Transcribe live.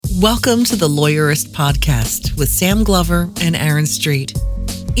Welcome to the Lawyerist Podcast with Sam Glover and Aaron Street.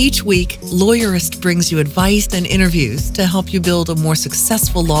 Each week, Lawyerist brings you advice and interviews to help you build a more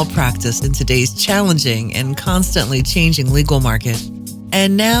successful law practice in today's challenging and constantly changing legal market.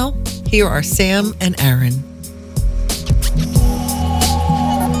 And now, here are Sam and Aaron.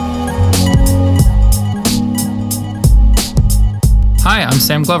 Hi, I'm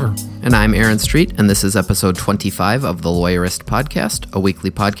Sam Glover. And I'm Aaron Street, and this is episode 25 of the Lawyerist Podcast, a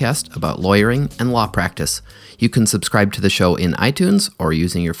weekly podcast about lawyering and law practice. You can subscribe to the show in iTunes or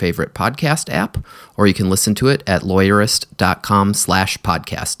using your favorite podcast app, or you can listen to it at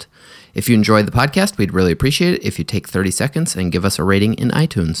lawyerist.com/podcast. If you enjoy the podcast, we'd really appreciate it if you take 30 seconds and give us a rating in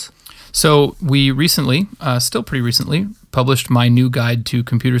iTunes. So we recently, still pretty recently, published my new guide to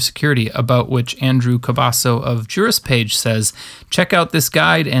computer security, about which Andrew Cabasso of JurisPage says, check out this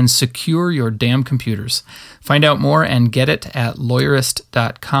guide and secure your damn computers. Find out more and get it at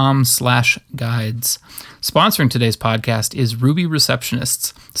lawyerist.com/guides. Sponsoring today's podcast is Ruby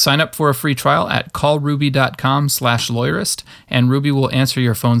Receptionists. Sign up for a free trial at callruby.com/lawyerist, and Ruby will answer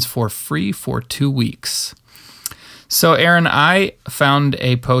your phones for free for 2 weeks. So, Aaron, I found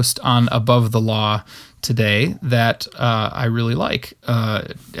a post on Above the Law today that I really like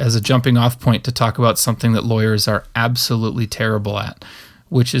as a jumping off point to talk about something that lawyers are absolutely terrible at,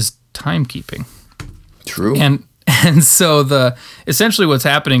 which is timekeeping. True. And so essentially what's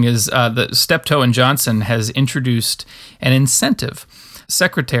happening is that Steptoe and Johnson has introduced an incentive.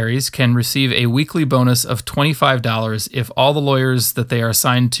 Secretaries can receive a weekly bonus of $25 if all the lawyers that they are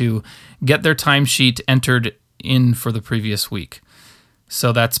assigned to get their timesheet entered in for the previous week.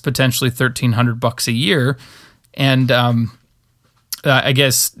 So that's potentially $1,300 a year. And I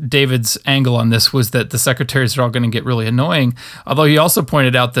guess David's angle on this was that the secretaries are all going to get really annoying. Although he also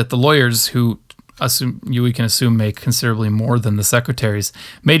pointed out that the lawyers who we can assume make considerably more than the secretaries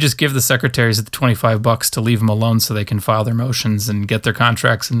may just give the secretaries the $25 to leave them alone so they can file their motions and get their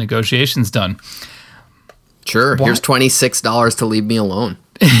contracts and negotiations done. Sure. Here's $26 to leave me alone.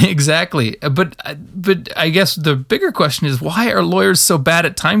 Exactly. But I guess the bigger question is, why are lawyers so bad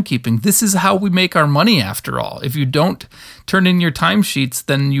at timekeeping? This is how we make our money, after all. If you don't turn in your timesheets,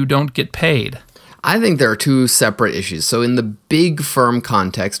 then you don't get paid. I think there are two separate issues. So in the big firm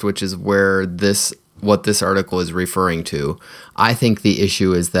context, which is where what this article is referring to, I think the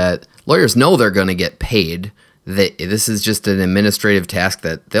issue is that lawyers know they're going to get paid. This is just an administrative task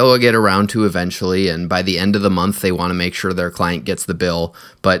that they'll get around to eventually, and by the end of the month, they want to make sure their client gets the bill.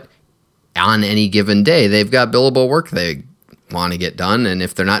 But on any given day, they've got billable work they want to get done, and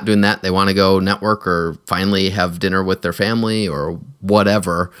if they're not doing that, they want to go network or finally have dinner with their family or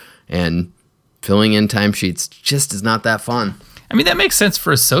whatever, and filling in timesheets just is not that fun. I mean, that makes sense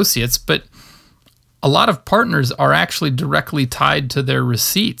for associates, but a lot of partners are actually directly tied to their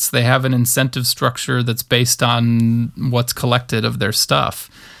receipts. They have an incentive structure that's based on what's collected of their stuff.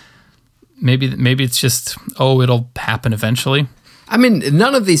 Maybe it's just, it'll happen eventually. I mean,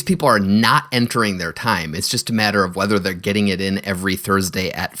 none of these people are not entering their time. It's just a matter of whether they're getting it in every Thursday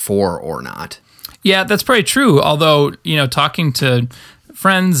at 4 or not. Yeah, that's probably true. Although, talking to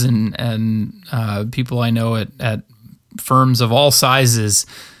friends and people I know at firms of all sizes,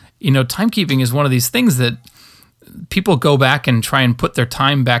 timekeeping is one of these things that people go back and try and put their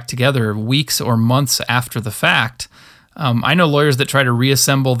time back together weeks or months after the fact. I know lawyers that try to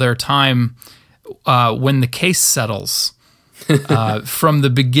reassemble their time when the case settles from the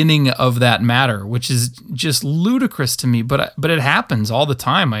beginning of that matter, which is just ludicrous to me. But it happens all the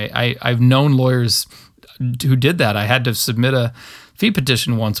time. I've known lawyers who did that. I had to submit a fee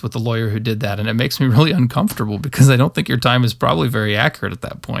petition once with a lawyer who did that, and it makes me really uncomfortable because I don't think your time is probably very accurate at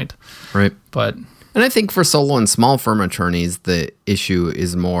that point. Right. And I think for solo and small firm attorneys, the issue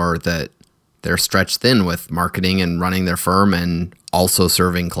is more that they're stretched thin with marketing and running their firm and also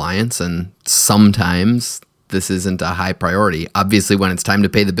serving clients, and sometimes this isn't a high priority. Obviously, when it's time to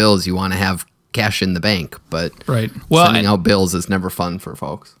pay the bills, you want to have cash in the bank, but right. Sending out bills is never fun for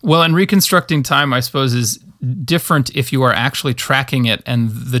folks. Well, and reconstructing time, I suppose, is different if you are actually tracking it and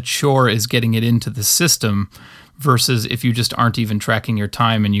the chore is getting it into the system versus if you just aren't even tracking your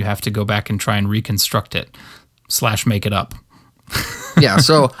time and you have to go back and try and reconstruct it / make it up. Yeah,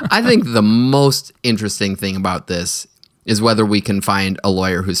 so I think the most interesting thing about this is whether we can find a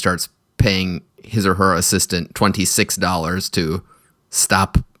lawyer who starts paying his or her assistant $26 to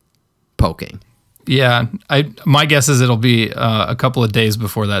stop poking. Yeah, my guess is it'll be a couple of days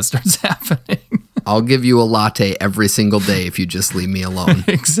before that starts happening. I'll give you a latte every single day if you just leave me alone.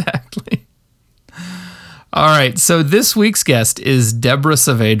 Exactly. All right, so this week's guest is Deborah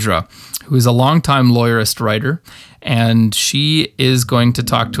Saavedra. who is a longtime lawyerist writer, and she is going to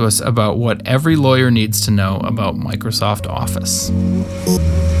talk to us about what every lawyer needs to know about Microsoft Office.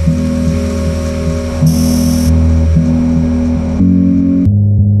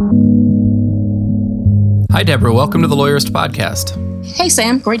 Hi, Deborah. Welcome to the Lawyerist Podcast. Hey,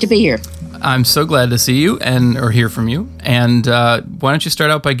 Sam. Great to be here. I'm so glad to see you or hear from you. And why don't you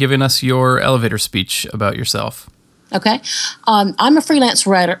start out by giving us your elevator speech about yourself? Okay. I'm a freelance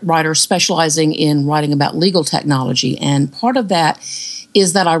writer specializing in writing about legal technology. And part of that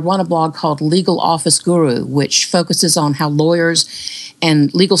is that I run a blog called Legal Office Guru, which focuses on how lawyers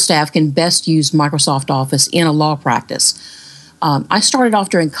and legal staff can best use Microsoft Office in a law practice. I started off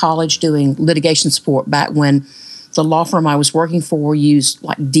during college doing litigation support back when the law firm I was working for used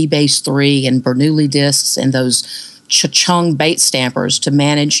like DBase 3 and Bernoulli disks and those Cha-Chung Bates stampers to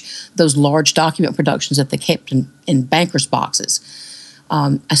manage those large document productions that they kept in bankers' boxes.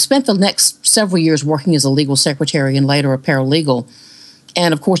 I spent the next several years working as a legal secretary and later a paralegal.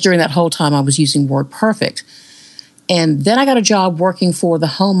 And of course, during that whole time, I was using WordPerfect. And then I got a job working for the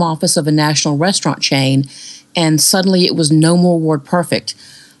home office of a national restaurant chain, and suddenly it was no more WordPerfect.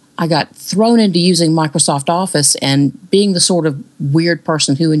 I got thrown into using Microsoft Office, and being the sort of weird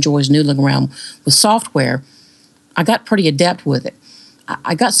person who enjoys noodling around with software, I got pretty adept with it.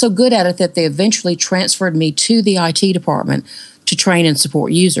 I got so good at it that they eventually transferred me to the IT department to train and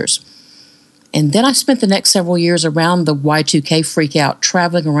support users. And then I spent the next several years around the Y2K freakout,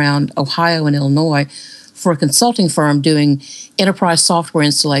 traveling around Ohio and Illinois for a consulting firm doing enterprise software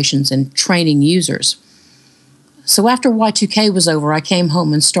installations and training users. So after Y2K was over, I came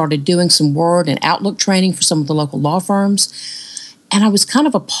home and started doing some Word and Outlook training for some of the local law firms. And I was kind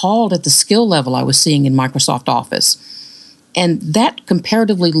of appalled at the skill level I was seeing in Microsoft Office. And that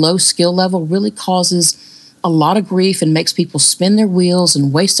comparatively low skill level really causes a lot of grief and makes people spin their wheels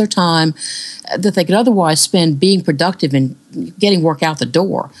and waste their time that they could otherwise spend being productive and getting work out the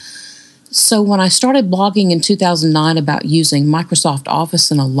door. So when I started blogging in 2009 about using Microsoft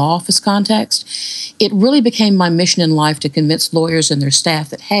Office in a law office context, it really became my mission in life to convince lawyers and their staff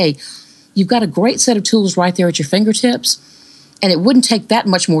that, hey, you've got a great set of tools right there at your fingertips, and it wouldn't take that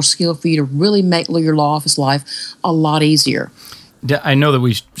much more skill for you to really make your law office life a lot easier. I know that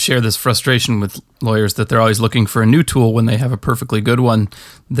we share this frustration with lawyers that they're always looking for a new tool when they have a perfectly good one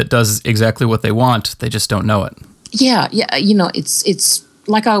that does exactly what they want. They just don't know it. Yeah. You know, it's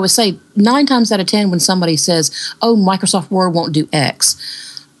like I always say, 9 times out of 10 when somebody says, oh, Microsoft Word won't do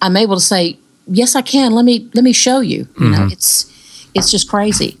X, I'm able to say, yes, I can. Let me show you. You know, it's just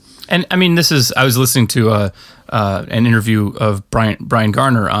crazy. And I mean, I was listening to an interview of Brian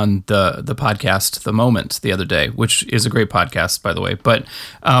Garner on the podcast The Moment the other day, which is a great podcast, by the way. But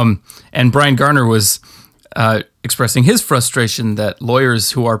and Brian Garner was expressing his frustration that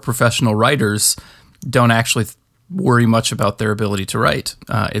lawyers who are professional writers don't actually worry much about their ability to write,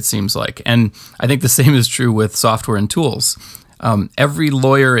 it seems like. And I think the same is true with software and tools. Every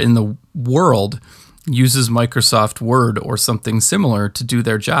lawyer in the world uses Microsoft Word or something similar to do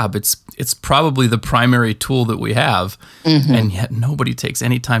their job. It's probably the primary tool that we have, and yet nobody takes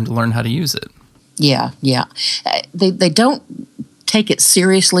any time to learn how to use it. Yeah. They don't take it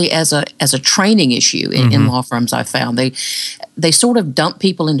seriously as a training issue in law firms. I've found they sort of dump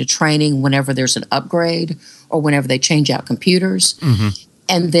people into training whenever there's an upgrade or whenever they change out computers,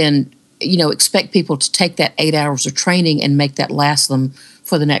 and then expect people to take that 8 hours of training and make that last them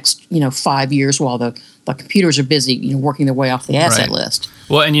for the next 5 years while the computers are busy working their way off the asset list.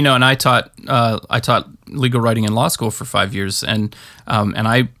 Well, and and I taught legal writing in law school for 5 years, and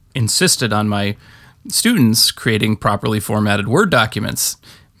I insisted on my students creating properly formatted Word documents,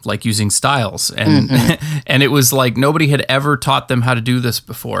 like using styles, and and it was like nobody had ever taught them how to do this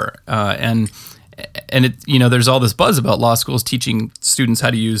before, and it there's all this buzz about law schools teaching students how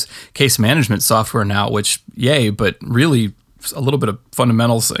to use case management software now, which yay, but really a little bit of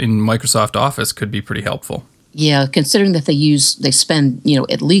fundamentals in Microsoft Office could be pretty helpful. Yeah, considering that they spend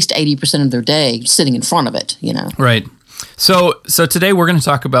at least 80% of their day sitting in front of it. Right. So today we're going to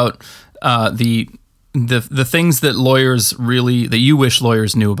talk about the things that you wish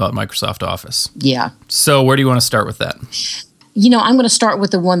lawyers knew about Microsoft Office. Yeah. So where do you want to start with that? I'm going to start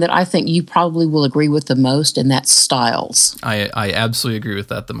with the one that I think you probably will agree with the most, and that's styles. I absolutely agree with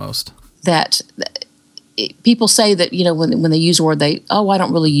that the most. That people say that when they use Word, I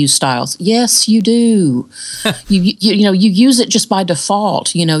don't really use styles. Yes, you do. you use it just by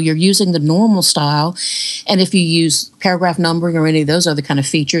default. You're using the normal style, and if you use paragraph numbering or any of those other kind of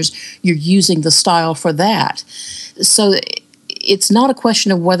features, you're using the style for that. So it's not a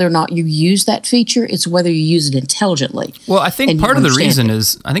question of whether or not you use that feature, it's whether you use it intelligently. Well, I think part of the reason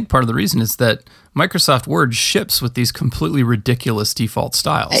is that Microsoft Word ships with these completely ridiculous default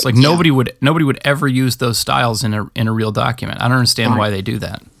styles. Like nobody would ever use those styles in a real document. I don't understand why they do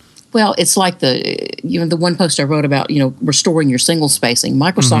that. Well, it's like the one post I wrote about, restoring your single spacing.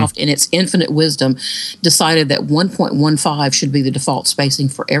 Microsoft, in its infinite wisdom, decided that 1.15 should be the default spacing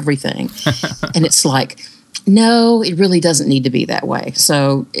for everything. And it's like, no, it really doesn't need to be that way.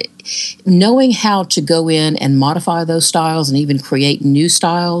 So knowing how to go in and modify those styles and even create new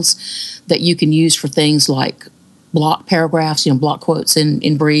styles that you can use for things like block paragraphs, block quotes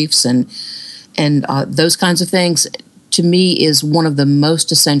in briefs and those kinds of things, to me, is one of the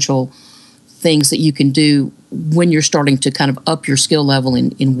most essential things that you can do when you're starting to kind of up your skill level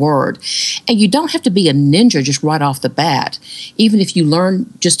in Word. And you don't have to be a ninja just right off the bat. Even if you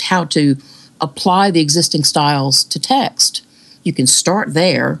learn just how to apply the existing styles to text, you can start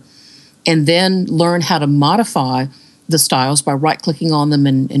there and then learn how to modify the styles by right-clicking on them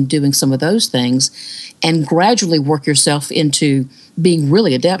and doing some of those things, and gradually work yourself into being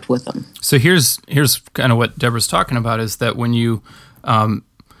really adept with them. So here's kind of what Deborah's talking about, is that when you,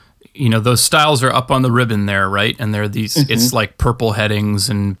 those styles are up on the ribbon there, right? And they're these, it's like purple headings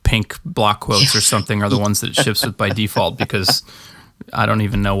and pink block quotes or something are the ones that it ships with by default, because I don't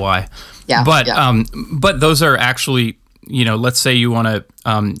even know why. Yeah. But those are actually, let's say you want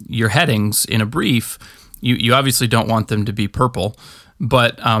to, your headings in a brief, you obviously don't want them to be purple,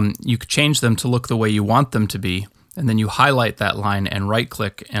 but you could change them to look the way you want them to be. And then you highlight that line and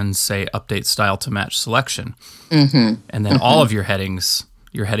right-click and say Update Style to Match Selection. And then all of your headings,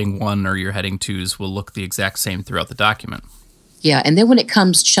 your heading 1 or your heading 2s, will look the exact same throughout the document. Yeah, and then when it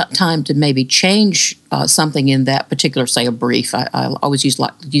comes time to maybe change something in that particular, say, a brief, I always use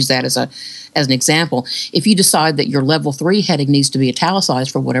that as an example. If you decide that your level 3 heading needs to be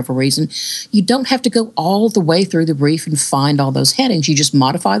italicized for whatever reason, you don't have to go all the way through the brief and find all those headings. You just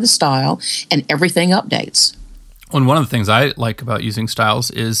modify the style and everything updates. And one of the things I like about using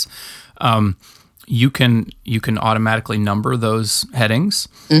styles is you can automatically number those headings.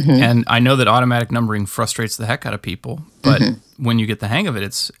 And I know that automatic numbering frustrates the heck out of people, but when you get the hang of it,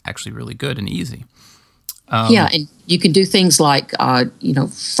 it's actually really good and easy. And you can do things like,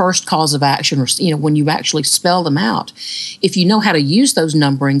 first cause of action, or, when you actually spell them out. If you know how to use those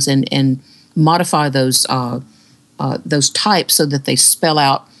numberings and modify those types so that they spell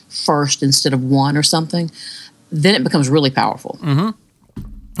out first instead of 1 or something, then it becomes really powerful.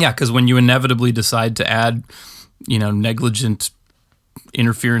 Yeah, because when you inevitably decide to add, negligent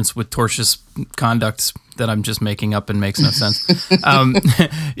interference with tortious conduct that I'm just making up and makes no sense,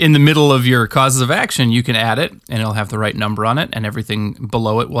 in the middle of your causes of action, you can add it, and it'll have the right number on it, and everything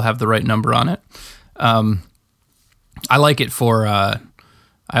below it will have the right number on it. I like it for, I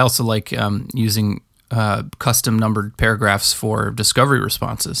also like using custom numbered paragraphs for discovery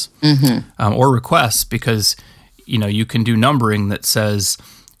responses or requests, because you can do numbering that says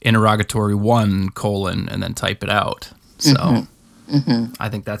interrogatory 1, and then type it out. So I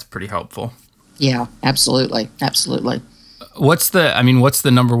think that's pretty helpful. Yeah, absolutely. What's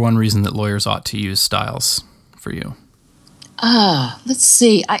the number one reason that lawyers ought to use styles for you? Let's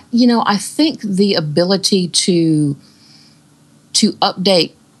see. I think the ability to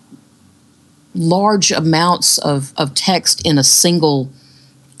update large amounts of text in a single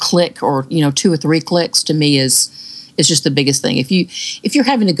click, or 2 or 3 clicks, to me is just the biggest thing. If you're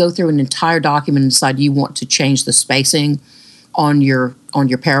having to go through an entire document and decide you want to change the spacing on your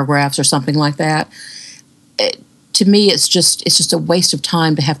paragraphs or something like that, to me it's just a waste of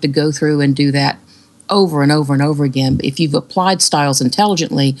time to have to go through and do that over and over and over again. But if you've applied styles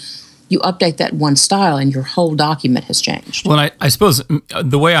intelligently, you update that one style and your whole document has changed. Well, I suppose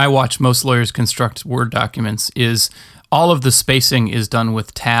the way I watch most lawyers construct Word documents is all of the spacing is done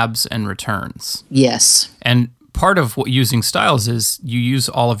with tabs and returns. Yes. And part of what using styles is you use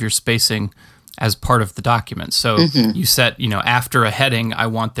all of your spacing as part of the document. So you set, after a heading, I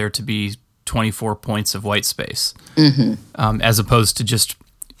want there to be 24 points of white space, as opposed to just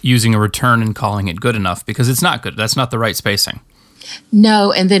using a return and calling it good enough, because it's not good. That's not the right spacing.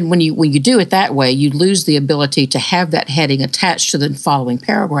 No, and then when you do it that way, you lose the ability to have that heading attached to the following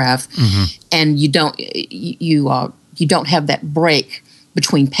paragraph, and you don't have that break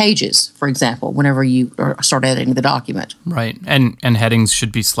between pages, for example, whenever you start editing the document. Right, and headings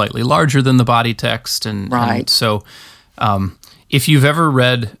should be slightly larger than the body text, and so if you've ever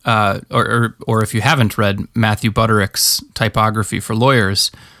read or if you haven't read Matthew Butterick's Typography for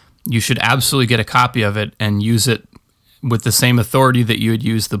Lawyers, you should absolutely get a copy of it and use it with the same authority that you would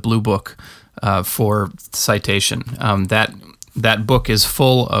use the Blue Book for citation. that book is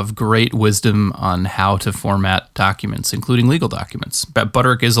full of great wisdom on how to format documents, including legal documents.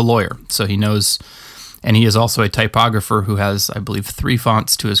 Butterick is a lawyer, so he knows, and he is also a typographer who has, I believe, 3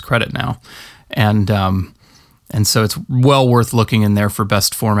 fonts to his credit now. And so it's well worth looking in there for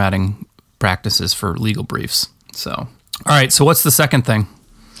best formatting practices for legal briefs. So, all right, so what's the second thing?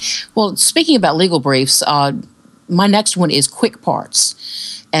 Well, speaking about legal briefs, my next one is Quick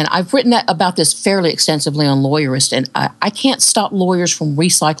Parts. And I've written about this fairly extensively on Lawyerist, and I can't stop lawyers from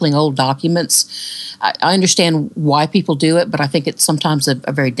recycling old documents. I understand why people do it, but I think it's sometimes a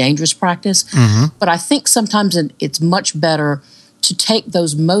very dangerous practice. Mm-hmm. But I think sometimes it's much better to take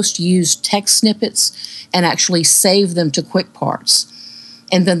those most used text snippets and actually save them to Quick Parts.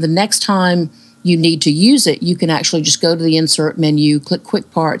 And then the next time you need to use it, you can actually just go to the insert menu, click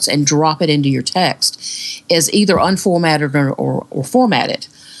Quick Parts, and drop it into your text as either unformatted or formatted.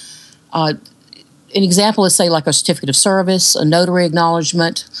 An example is, say, like a certificate of service, a notary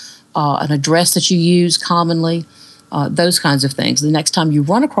acknowledgement, an address that you use commonly, those kinds of things. The next time you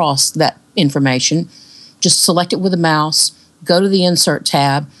run across that information, just select it with a mouse, go to the Insert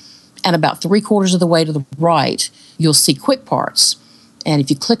tab, and about 3/4 of the way to the right, you'll see Quick Parts. And if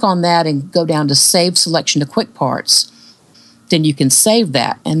you click on that and go down to Save Selection to Quick Parts, then you can save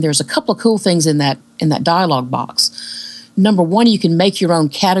that. And there's a couple of cool things in that dialog box. Number one, you can make your own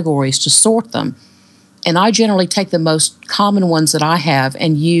categories to sort them. And I generally take the most common ones that I have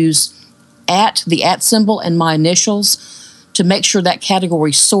and use the @ symbol and my initials to make sure that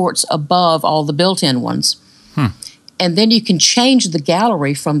category sorts above all the built-in ones. And then you can change the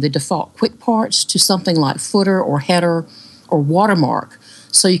gallery from the default Quick Parts to something like footer or header or watermark.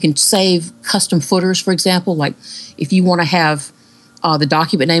 So you can save custom footers, for example, like if you want to have the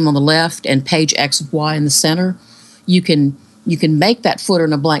document name on the left and page X of Y in the center, you can make that footer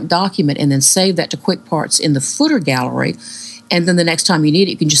in a blank document and then save that to Quick Parts in the footer gallery. And then the next time you need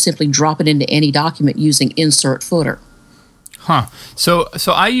it, you can just simply drop it into any document using Insert Footer. So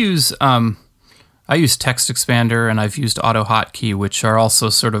I use Text Expander, and I've used AutoHotkey, which are also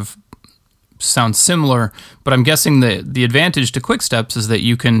sort of sound similar, but I'm guessing the advantage to Quick Steps is that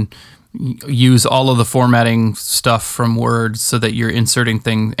you can use all of the formatting stuff from Word so that you're inserting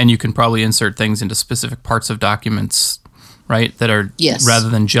things, and you can probably insert things into specific parts of documents, right, that are rather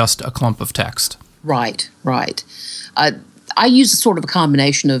than just a clump of text. Right. I use sort of a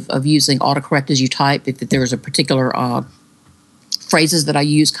combination of using autocorrect as you type if there's a particular phrases that I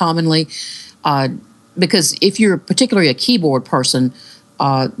use commonly, because if you're particularly a keyboard person,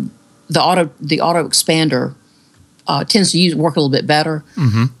 the auto expander tends to work a little bit better.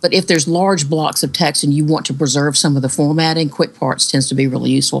 Mm-hmm. But if there's large blocks of text and you want to preserve some of the formatting, Quick Parts tends to be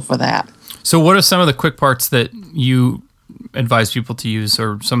really useful for that. So what are some of the Quick Parts that you advise people to use,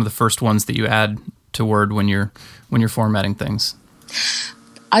 or some of the first ones that you add to Word when you're formatting things?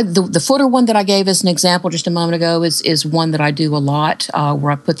 The footer one that I gave as an example just a moment ago is one that I do a lot,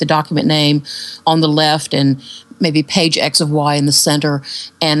 where I put the document name on the left and maybe page X of Y in the center.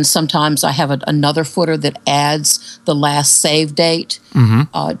 And sometimes I have another footer that adds the last save date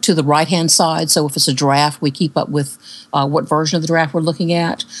to the right-hand side. So if it's a draft, we keep up with what version of the draft we're looking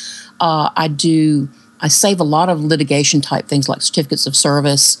at. I save a lot of litigation type things like certificates of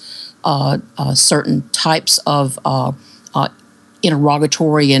service, certain types of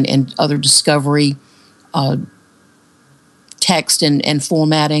interrogatory and other discovery text and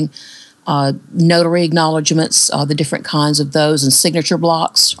formatting. Notary acknowledgments, the different kinds of those, and signature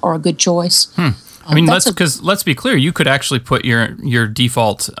blocks are a good choice. I mean, let's be clear. You could actually put your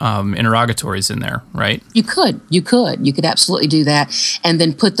default interrogatories in there, right? You could absolutely do that, and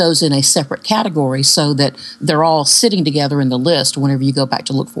then put those in a separate category so that they're all sitting together in the list whenever you go back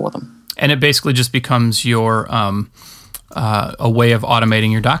to look for them. And it basically just becomes your a way of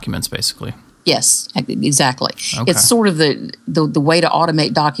automating your documents, basically. Yes, exactly. Okay. It's sort of the way to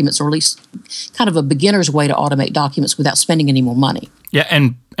automate documents, or at least kind of a beginner's way to automate documents without spending any more money. Yeah,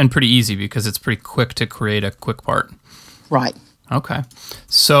 and pretty easy because it's pretty quick to create a Quick Part. Right. Okay.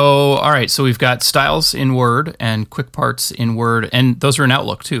 So, all right. So we've got styles in Word and Quick Parts in Word, and those are in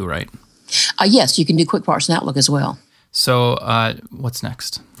Outlook too, right? Yes, you can do Quick Parts in Outlook as well. So what's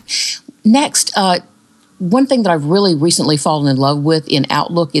next? Next, one thing that I've really recently fallen in love with in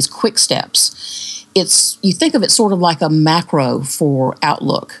Outlook is Quick Steps. You think of it sort of like a macro for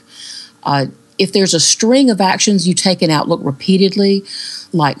Outlook. If there's a string of actions you take in Outlook repeatedly,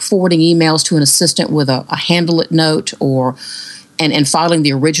 like forwarding emails to an assistant with a handle it note, and filing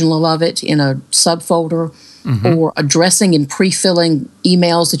the original of it in a subfolder, or addressing and pre-filling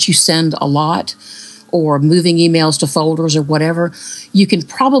emails that you send a lot, or moving emails to folders or whatever, you can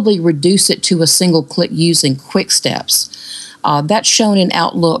probably reduce it to a single click using Quick Steps. That's shown in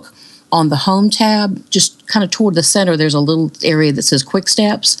Outlook on the Home tab, just kind of toward the center. There's a little area that says Quick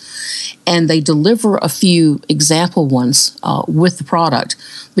Steps, and they deliver a few example ones with the product,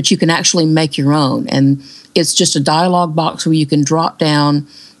 but you can actually make your own. And it's just a dialog box where you can drop down,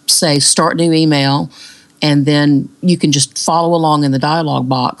 say, Start New Email, and then you can just follow along in the dialog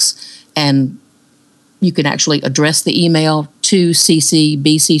box, and you can actually address the email to CC,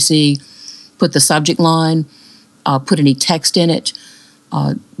 BCC, put the subject line, put any text in it.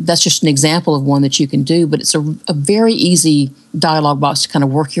 That's just an example of one that you can do, but it's a very easy dialog box to kind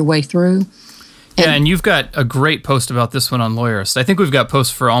of work your way through. And you've got a great post about this one on Lawyerist. I think we've got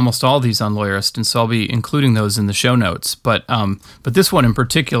posts for almost all these on Lawyerist, and so I'll be including those in the show notes. But this one in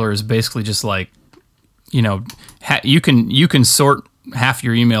particular is basically just like, you can sort half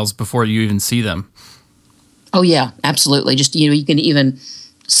your emails before you even see them. Oh yeah, absolutely. Just you can even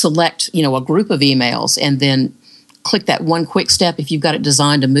select a group of emails and then click that one quick step if you've got it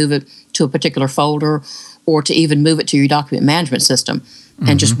designed to move it to a particular folder or to even move it to your document management system,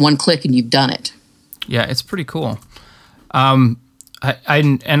 and just one click and you've done it. Yeah, it's pretty cool. I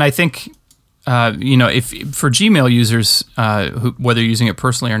think if for Gmail users, whether you're using it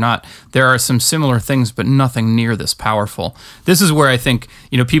personally or not, there are some similar things, but nothing near this powerful. This is where I think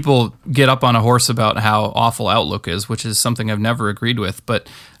people get up on a horse about how awful Outlook is, which is something I've never agreed with. But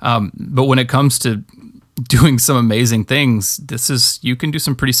when it comes to doing some amazing things, you can do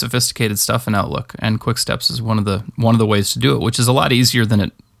some pretty sophisticated stuff in Outlook, and Quick Steps is one of the ways to do it, which is a lot easier than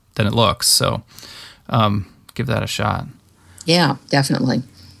it looks. So give that a shot. Yeah, definitely.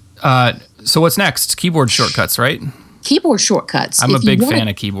 So what's next? Keyboard shortcuts, right? Keyboard shortcuts. I'm a big fan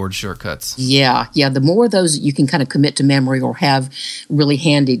of keyboard shortcuts. Yeah. The more of those you can kind of commit to memory or have really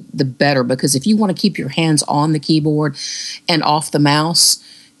handy, the better. Because if you want to keep your hands on the keyboard and off the mouse,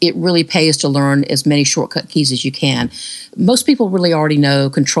 it really pays to learn as many shortcut keys as you can. Most people really already know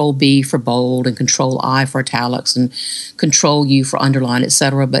Control-B for bold and Control-I for italics and Control-U for underline,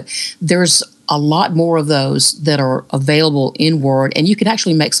 etc. But there's a lot more of those that are available in Word, and you can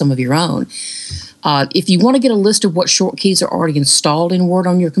actually make some of your own. If you want to get a list of what short keys are already installed in Word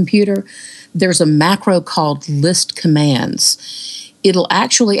on your computer, there's a macro called List Commands. It'll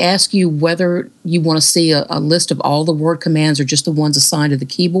actually ask you whether you want to see a list of all the Word commands or just the ones assigned to the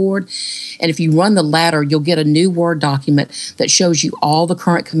keyboard. And if you run the latter, you'll get a new Word document that shows you all the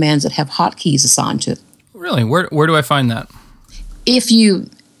current commands that have hotkeys assigned to it. Really? Where do I find that?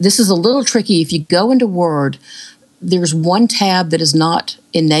 This is a little tricky. If you go into Word, there's one tab that is not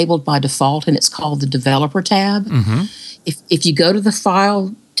enabled by default, and it's called the Developer tab. Mm-hmm. If you go to the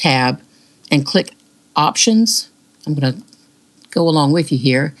File tab and click Options, I'm going to go along with you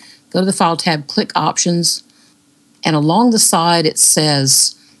here. Go to the File tab, click Options, and along the side it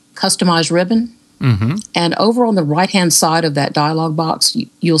says Customize Ribbon. Mm-hmm. And over on the right-hand side of that dialog box,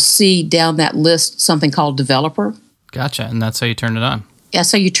 you'll see down that list something called Developer. Gotcha, and that's how you turn it on. Yeah,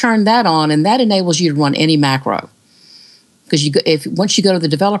 so you turn that on, and that enables you to run any macro. Because once you go to the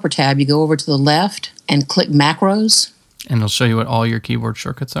Developer tab, you go over to the left and click Macros. And it'll show you what all your keyboard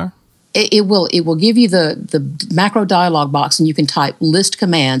shortcuts are? It will give you the macro dialog box, and you can type list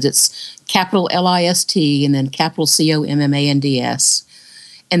commands. It's capital LIST and then capital COMMANDS,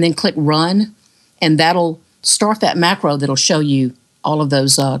 and then click Run, and that'll start that macro that'll show you all of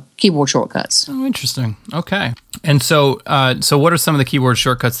those keyboard shortcuts. Oh, interesting. Okay. And so what are some of the keyboard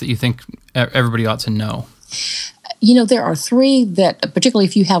shortcuts that you think everybody ought to know? There are three that, particularly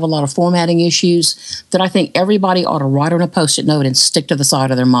if you have a lot of formatting issues, that I think everybody ought to write on a Post-it note and stick to the side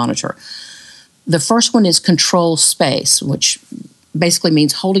of their monitor. The first one is Control Space, which basically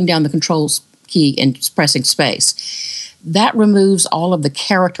means holding down the Control key and pressing space. That removes all of the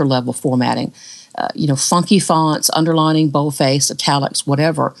character level formatting, funky fonts, underlining, boldface, italics,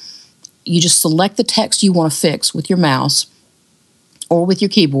 whatever. You just select the text you want to fix with your mouse or with your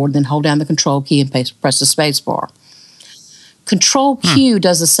keyboard, then hold down the Control key and press the space bar. Control Q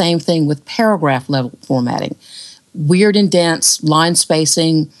does the same thing with paragraph level formatting. Weird indents, line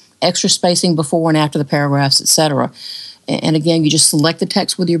spacing, extra spacing before and after the paragraphs, etc. And again, you just select the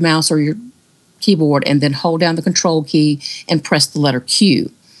text with your mouse or your keyboard and then hold down the Control key and press the letter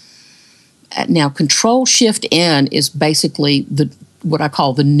Q. Now, Control-Shift-N is basically what I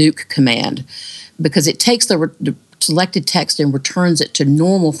call the nuke command, because it takes the selected text and returns it to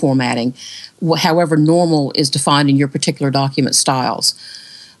normal formatting, however normal is defined in your particular document styles.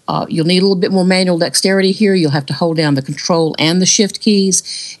 You'll need a little bit more manual dexterity here. You'll have to hold down the Control and the Shift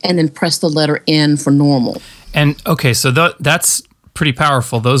keys and then press the letter N for normal. And okay, so that's pretty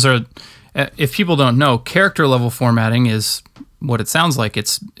powerful. Those are, if people don't know, character level formatting is what it sounds like.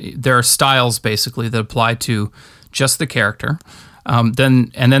 There are styles basically that apply to just the character.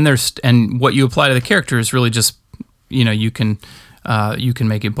 Then what you apply to the character is really just, you can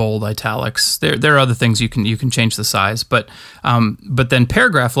make it bold, italics. There are other things you can change the size, but then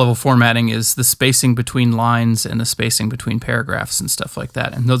paragraph level formatting is the spacing between lines and the spacing between paragraphs and stuff like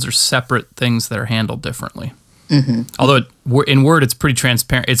that. And those are separate things that are handled differently. Mm-hmm. Although in Word it's pretty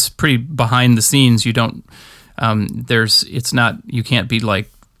transparent, it's pretty behind the scenes. You don't you can't be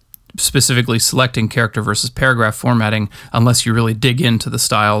like specifically selecting character versus paragraph formatting unless you really dig into the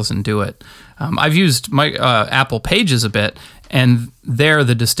styles and do it. I've used my Apple Pages a bit, and there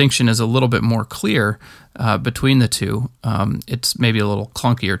the distinction is a little bit more clear between the two. It's maybe a little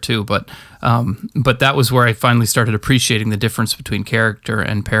clunkier too, but that was where I finally started appreciating the difference between character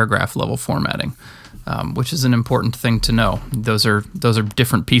and paragraph level formatting, which is an important thing to know. Those are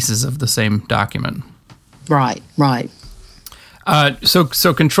different pieces of the same document. Right.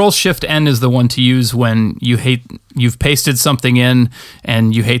 So Control-Shift-N is the one to use when you've pasted something in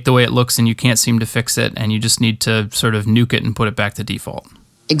and you hate the way it looks and you can't seem to fix it, and you just need to sort of nuke it and put it back to default.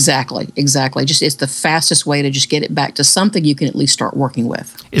 Exactly. Just it's the fastest way to just get it back to something you can at least start working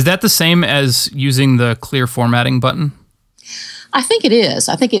with. Is that the same as using the clear formatting button? I think it is.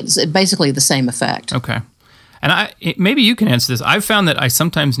 I think it's basically the same effect. Okay. And maybe you can answer this. I've found that I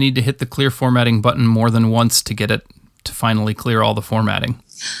sometimes need to hit the clear formatting button more than once to get it to finally clear all the formatting.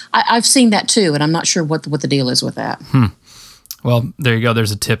 I've seen that too, and I'm not sure what the deal is with that. Well, there you go.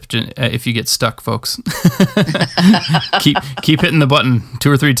 There's a tip if you get stuck, folks. keep hitting the button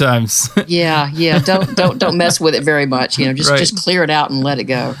 2 or 3 times. Yeah. Don't mess with it very much. Just clear it out and let it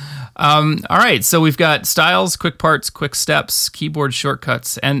go. All right, so we've got styles, quick parts, quick steps, keyboard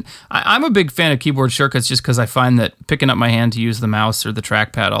shortcuts, and I'm a big fan of keyboard shortcuts just because I find that picking up my hand to use the mouse or the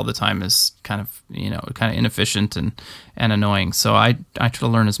trackpad all the time is kind of inefficient and annoying. So I try to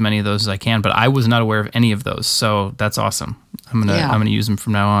learn as many of those as I can, but I was not aware of any of those, so that's awesome. I'm gonna use them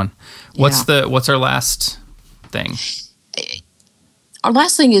from now on. What's our last thing? Our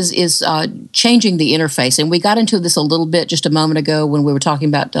last thing is changing the interface, and we got into this a little bit just a moment ago when we were talking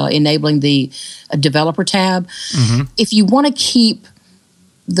about enabling the developer tab. Mm-hmm. If you want to keep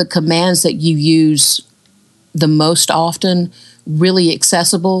the commands that you use the most often really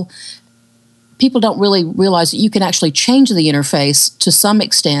accessible, people don't really realize that you can actually change the interface to some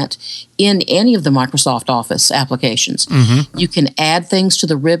extent in any of the Microsoft Office applications. Mm-hmm. You can add things to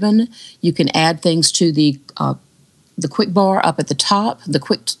the ribbon. You can add things to the quick bar up at the top, the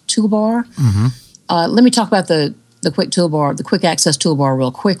quick toolbar. Mm-hmm. Let me talk about the quick toolbar, the quick access toolbar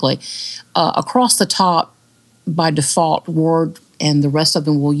real quickly. Across the top, by default, Word and the rest of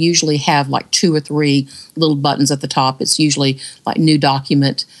them will usually have like 2 or 3 little buttons at the top. It's usually like new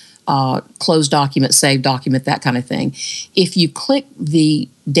document, close document, save document, that kind of thing. If you click the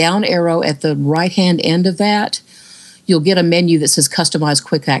down arrow at the right-hand end of that, you'll get a menu that says Customize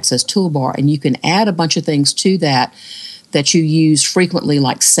Quick Access Toolbar, and you can add a bunch of things to that you use frequently,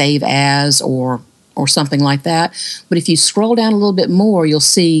 like Save As or something like that. But if you scroll down a little bit more, you'll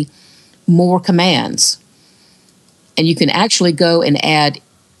see more commands. And you can actually go and add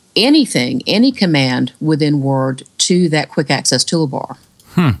anything, any command within Word to that Quick Access Toolbar.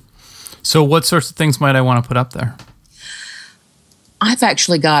 So what sorts of things might I want to put up there? I've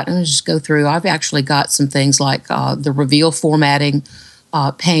actually got some things like the reveal formatting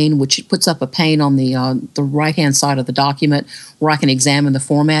pane, which puts up a pane on the right-hand side of the document where I can examine the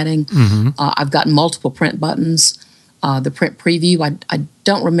formatting. Mm-hmm. I've got multiple print buttons. The print preview, I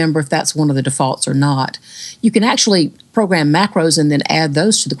don't remember if that's one of the defaults or not. You can actually program macros and then add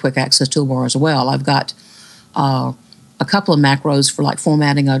those to the Quick Access Toolbar as well. I've got a couple of macros for like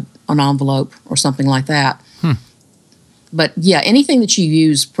formatting an envelope or something like that. But yeah, anything that you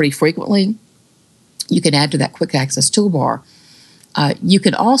use pretty frequently, you can add to that Quick Access Toolbar. You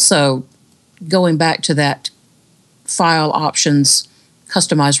can also, going back to that File Options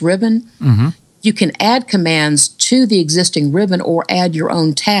Customize Ribbon, mm-hmm. you can add commands to the existing ribbon or add your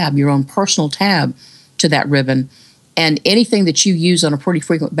own tab, your own personal tab to that ribbon. And anything that you use on a pretty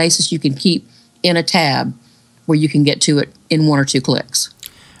frequent basis, you can keep in a tab where you can get to it in 1 or 2 clicks.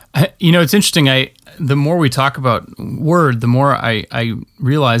 It's interesting. The more we talk about Word, the more I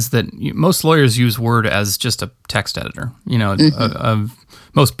realize that most lawyers use Word as just a text editor. Mm-hmm.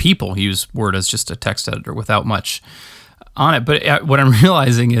 Most people use Word as just a text editor without much on it. But what I'm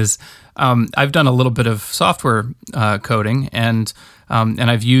realizing is I've done a little bit of software coding, and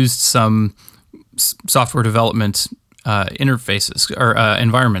I've used some software development interfaces or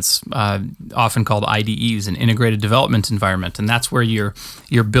environments, often called IDEs, an integrated development environment, and that's where you're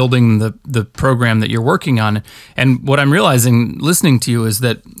building the program that you're working on. And what I'm realizing listening to you is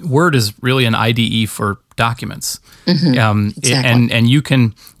that Word is really an IDE for documents. Exactly. And you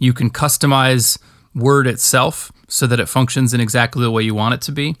can customize Word itself so that it functions in exactly the way you want it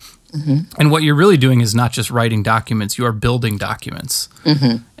to be. And what you're really doing is not just writing documents; you are building documents.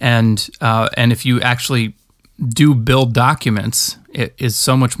 And if you actually do build documents, it is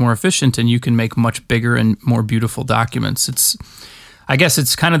so much more efficient, and you can make much bigger and more beautiful documents. I guess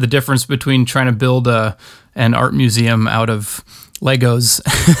it's kind of the difference between trying to build an art museum out of Legos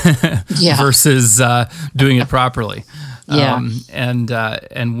versus doing it properly.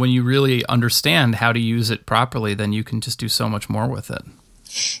 And when you really understand how to use it properly, then you can just do so much more with it.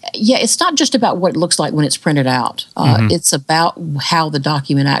 Yeah, it's not just about what it looks like when it's printed out. It's about how the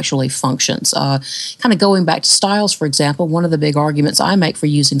document actually functions. Kind of going back to styles, for example, one of the big arguments I make for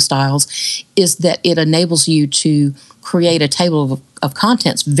using styles is that it enables you to create a table of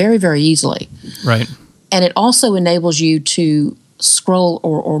contents very, very easily. Right. And it also enables you to scroll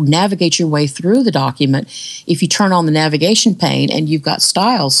or navigate your way through the document. If you turn on the navigation pane and you've got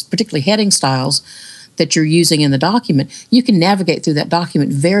styles, particularly heading styles, that you're using in the document, you can navigate through that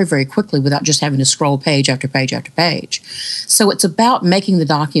document very, very quickly without just having to scroll page after page after page. So it's about making the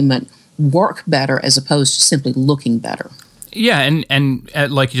document work better as opposed to simply looking better. Yeah, and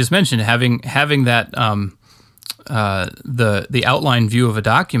like you just mentioned, having that the outline view of a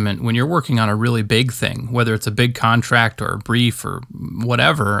document when you're working on a really big thing, whether it's a big contract or a brief or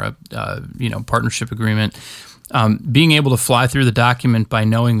whatever, partnership agreement. Being able to fly through the document by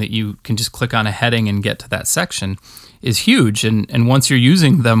knowing that you can just click on a heading and get to that section is huge. And once you're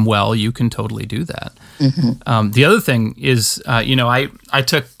using them well, you can totally do that. The other thing is, I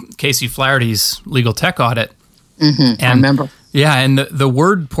took Casey Flaherty's legal tech audit. And, I remember. Yeah, and the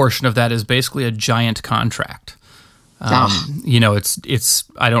Word portion of that is basically a giant contract. It's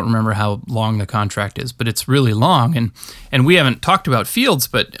I don't remember how long the contract is, but it's really long, and we haven't talked about fields,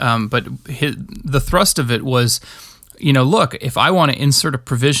 but the thrust of it was, look, if I want to insert a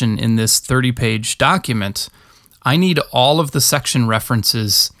provision in this 30-page document, I need all of the section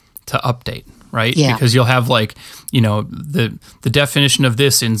references to update, right? Yeah. Because you'll have the definition of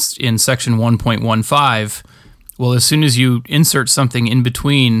this in section 1.15. Well, as soon as you insert something in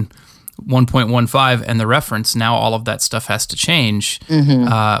between 1.15 and the reference, now all of that stuff has to change.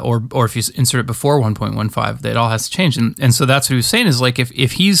 Or if you insert it before 1.15, it all has to change. And so that's what he was saying is, like,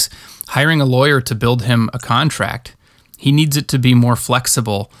 if he's hiring a lawyer to build him a contract, he needs it to be more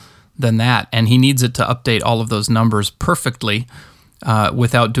flexible than that. And he needs it to update all of those numbers perfectly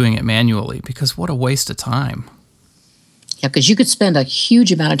without doing it manually, because what a waste of time. Yeah, because you could spend a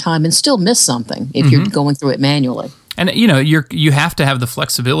huge amount of time and still miss something if you're going through it manually. And you have to have the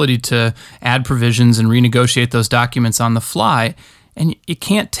flexibility to add provisions and renegotiate those documents on the fly, and you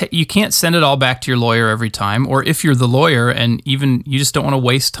can't send it all back to your lawyer every time. Or if you're the lawyer and even you just don't want to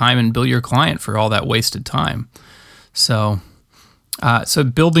waste time and bill your client for all that wasted time. So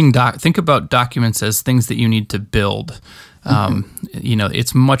building think about documents as things that you need to build.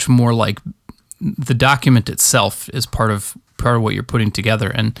 It's much more like the document itself is part of what you're putting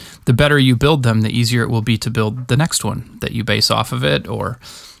together, and the better you build them, the easier it will be to build the next one that you base off of it, or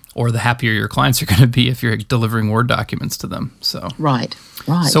the happier your clients are going to be if you're delivering Word documents to them. So right.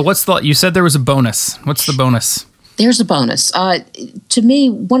 So you said there was a bonus. What's the bonus? There's a bonus. To me,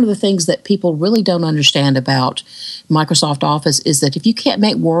 one of the things that people really don't understand about Microsoft Office is that if you can't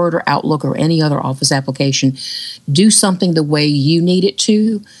make Word or Outlook or any other Office application do something the way you need it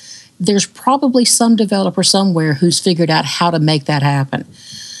to, there's probably some developer somewhere who's figured out how to make that happen.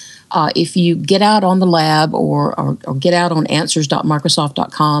 If you get out on the lab or get out on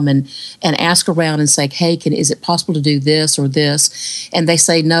answers.microsoft.com and ask around and say, hey, is it possible to do this or this? And they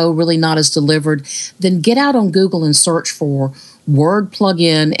say, no, really not as delivered. Then get out on Google and search for Word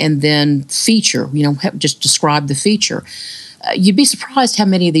plugin and then feature, just describe the feature. You'd be surprised how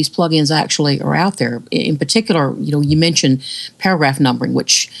many of these plugins actually are out there. In particular, you mentioned paragraph numbering,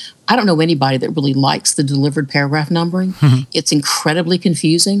 which I don't know anybody that really likes the delivered paragraph numbering. It's incredibly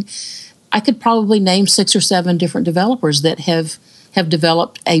confusing. I could probably name 6 or 7 different developers that have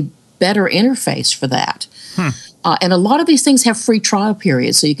developed a better interface for that. And a lot of these things have free trial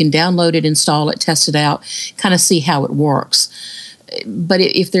periods, so you can download it, install it, test it out, kind of see how it works. But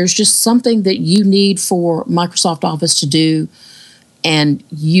if there's just something that you need for Microsoft Office to do and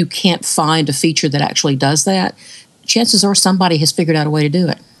you can't find a feature that actually does that, chances are somebody has figured out a way to do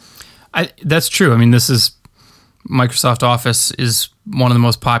it. That's true. I mean, Microsoft Office is one of the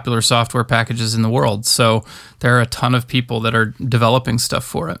most popular software packages in the world, so there are a ton of people that are developing stuff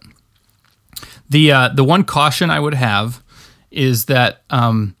for it. The one caution I would have is that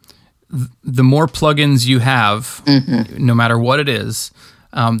the more plugins you have, no matter what it is,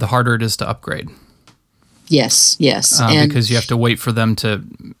 the harder it is to upgrade. Yes. Because you have to wait for them to,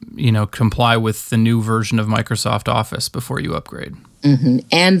 comply with the new version of Microsoft Office before you upgrade. Mm-hmm.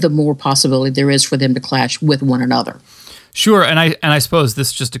 And the more possibility there is for them to clash with one another. Sure, and I suppose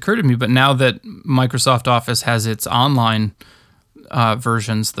this just occurred to me, but now that Microsoft Office has its online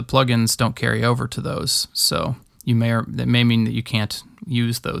versions, the plugins don't carry over to those. So that may mean that you can't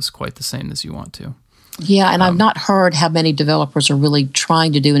use those quite the same as you want to. Yeah, and I've not heard how many developers are really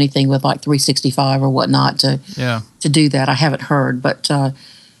trying to do anything with like 365 or whatnot to do that. I haven't heard, but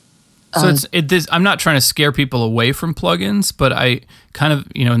I'm not trying to scare people away from plugins, but I kind of,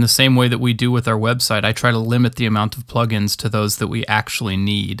 in the same way that we do with our website, I try to limit the amount of plugins to those that we actually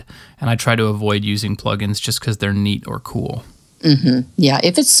need, and I try to avoid using plugins just because they're neat or cool. Mm-hmm. Yeah,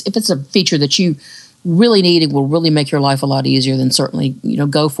 if it's a feature that you really need and will really make your life a lot easier, then certainly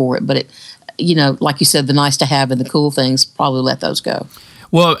go for it. But it, like you said, the nice to have and the cool things, probably let those go.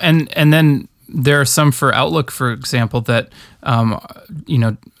 Well, and then there are some for Outlook, for example, that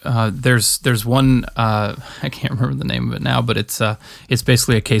there's one I can't remember the name of it now, but it's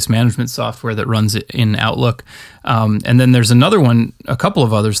basically a case management software that runs it in Outlook, and then there's another one, a couple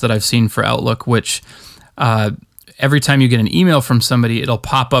of others that I've seen for Outlook, which every time you get an email from somebody, it'll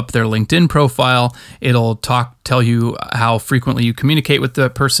pop up their LinkedIn profile. It'll tell you how frequently you communicate with the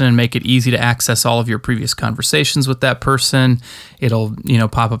person and make it easy to access all of your previous conversations with that person. It'll,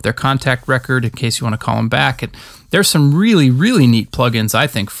 pop up their contact record in case you want to call them back. There's some really, really neat plugins, I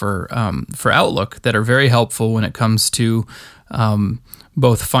think, for Outlook that are very helpful when it comes to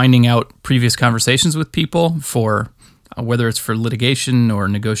both finding out previous conversations with people for whether it's for litigation or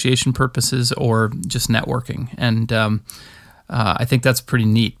negotiation purposes or just networking. And I think that's pretty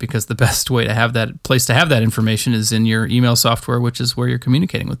neat because the best way to have that place to have that information is in your email software, which is where you're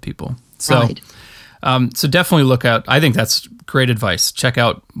communicating with people. So, right. So definitely look out. I think that's great advice. Check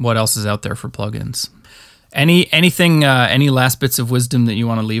out what else is out there for plugins. Any last bits of wisdom that you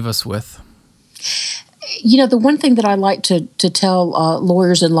want to leave us with? The one thing that I like to tell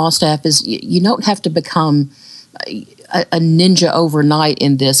lawyers and law staff is you don't have to become a ninja overnight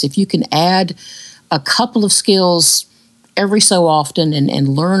in this. If you can add a couple of skills every so often and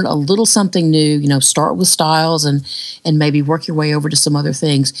learn a little something new, start with styles and maybe work your way over to some other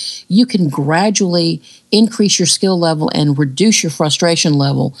things, you can gradually increase your skill level and reduce your frustration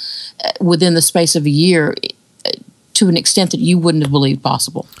level within the space of a year to an extent that you wouldn't have believed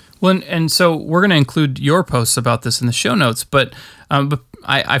possible. Well, and so we're going to include your posts about this in the show notes, but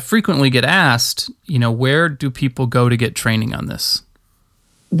I frequently get asked, where do people go to get training on this?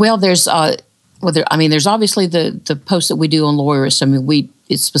 Well, there's obviously the posts that we do on Lawyerist.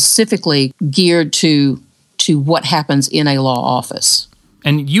 It's specifically geared to what happens in a law office.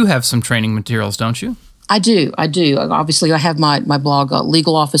 And you have some training materials, don't you? I do. Obviously, I have my blog,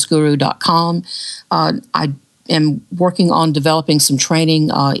 legalofficeguru.com. I am working on developing some training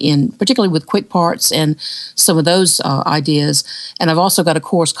particularly with quick parts and some of those ideas. And I've also got a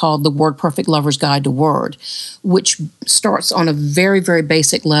course called The WordPerfect Lover's Guide to Word, which starts on a very, very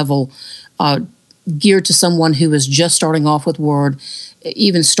basic level, geared to someone who is just starting off with Word,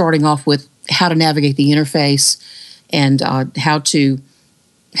 even starting off with how to navigate the interface and how to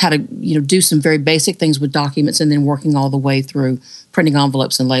do some very basic things with documents, and then working all the way through printing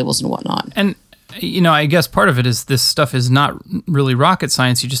envelopes and labels and whatnot. And I guess part of it is this stuff is not really rocket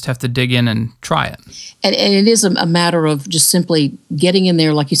science. You just have to dig in and try it. And it is a matter of just simply getting in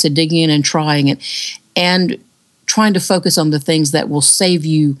there, like you said, digging in and trying it, and trying to focus on the things that will save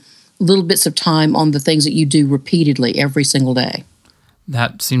you little bits of time on the things that you do repeatedly every single day.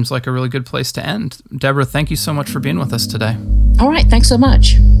 That seems like a really good place to end. Deborah, thank you so much for being with us today. All right. Thanks so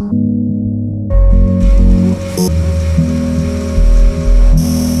much.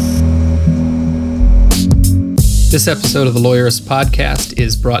 This episode of the Lawyerist Podcast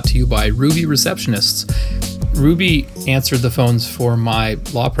is brought to you by Ruby Receptionists. Ruby answered the phones for my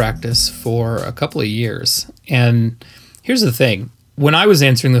law practice for a couple of years. And here's the thing. When I was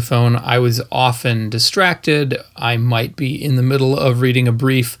answering the phone, I was often distracted. I might be in the middle of reading a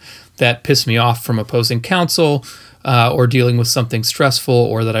brief that pissed me off from opposing counsel, or dealing with something stressful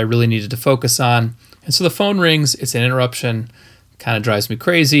or that I really needed to focus on. And so the phone rings, it's an interruption, kind of drives me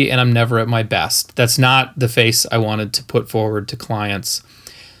crazy, and I'm never at my best. That's not the face I wanted to put forward to clients.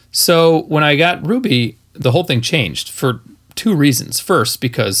 So when I got Ruby, the whole thing changed for two reasons. First,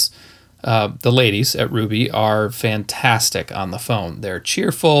 because the ladies at Ruby are fantastic on the phone. They're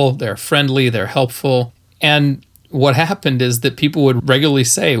cheerful, they're friendly, they're helpful. And what happened is that people would regularly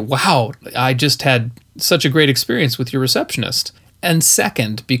say, wow, I just had such a great experience with your receptionist. And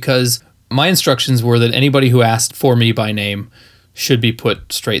second, because my instructions were that anybody who asked for me by name should be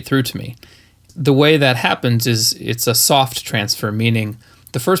put straight through to me. The way that happens is it's a soft transfer, meaning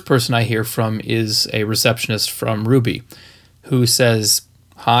the first person I hear from is a receptionist from Ruby who says,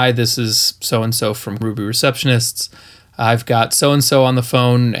 "Hi, this is so-and-so from Ruby Receptionists. I've got so-and-so on the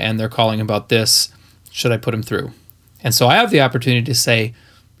phone and they're calling about this. Should I put them through?" And so I have the opportunity to say,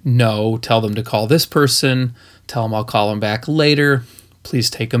 "No, tell them to call this person. Tell them I'll call them back later. Please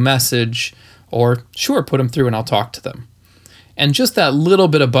take a message." Or, "Sure, put them through and I'll talk to them." And just that little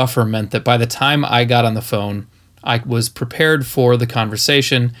bit of buffer meant that by the time I got on the phone, I was prepared for the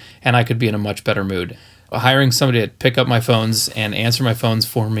conversation and I could be in a much better mood. Hiring somebody to pick up my phones and answer my phones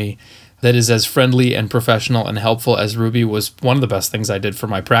for me that is as friendly and professional and helpful as Ruby was one of the best things I did for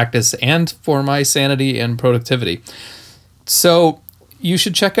my practice and for my sanity and productivity. So you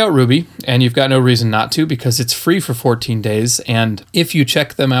should check out Ruby, and you've got no reason not to because it's free for 14 days. And if you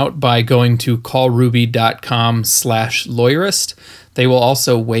check them out by going to callruby.com/lawyerist, they will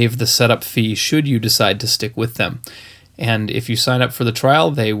also waive the setup fee should you decide to stick with them. And if you sign up for the trial,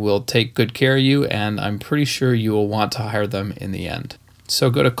 they will take good care of you, and I'm pretty sure you will want to hire them in the end. So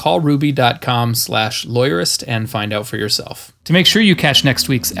go to callruby.com/lawyerist and find out for yourself. To make sure you catch next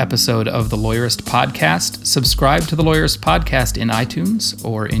week's episode of the Lawyerist Podcast, subscribe to the Lawyerist Podcast in iTunes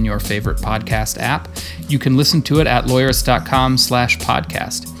or in your favorite podcast app. You can listen to it at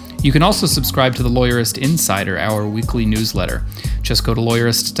lawyerist.com/podcast. You can also subscribe to the Lawyerist Insider, our weekly newsletter. Just go to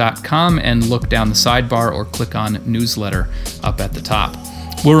lawyerist.com and look down the sidebar or click on newsletter up at the top.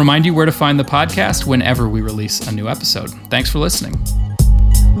 We'll remind you where to find the podcast whenever we release a new episode. Thanks for listening.